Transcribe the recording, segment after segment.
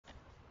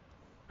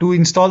To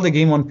install the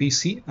game on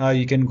PC,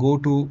 you can go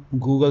to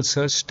Google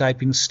search,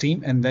 type in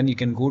Steam, and then you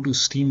can go to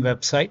Steam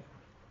website.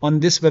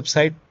 On this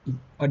website,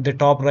 at the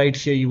top right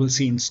here, you will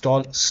see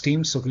install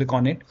Steam. So click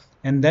on it,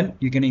 and then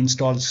you can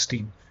install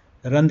Steam.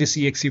 Run this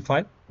exe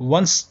file.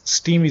 Once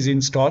Steam is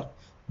installed,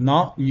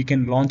 now you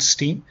can launch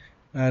Steam.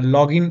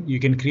 Log in, you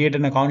can create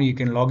an account, you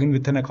can log in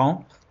with an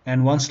account,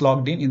 and once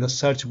logged in the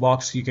search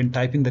box, you can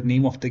type in the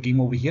name of the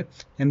game over here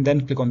and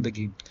then click on the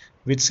game,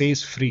 which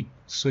says free.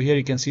 So here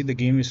you can see the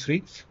game is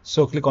free.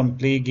 So click on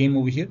play game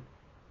over here.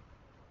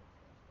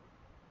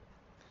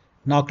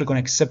 Now click on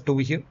accept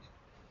over here.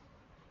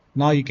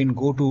 Now you can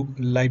go to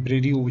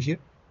library over here,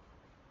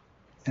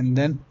 and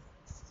then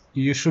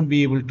you should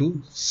be able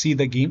to see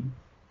the game.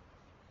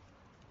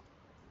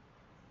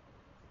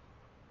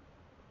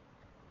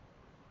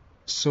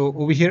 So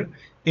over here,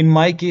 in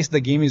my case,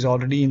 the game is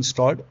already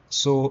installed.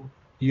 So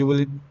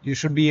you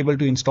should be able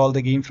to install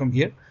the game from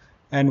here.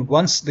 And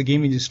once the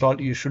game is installed,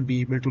 you should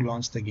be able to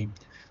launch the game.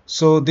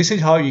 So this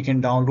is how you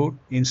can download,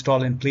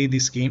 install, and play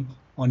this game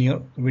on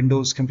your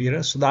Windows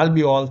computer. So that'll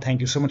be all.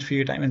 Thank you so much for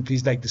your time, and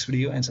please like this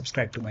video and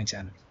subscribe to my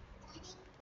channel.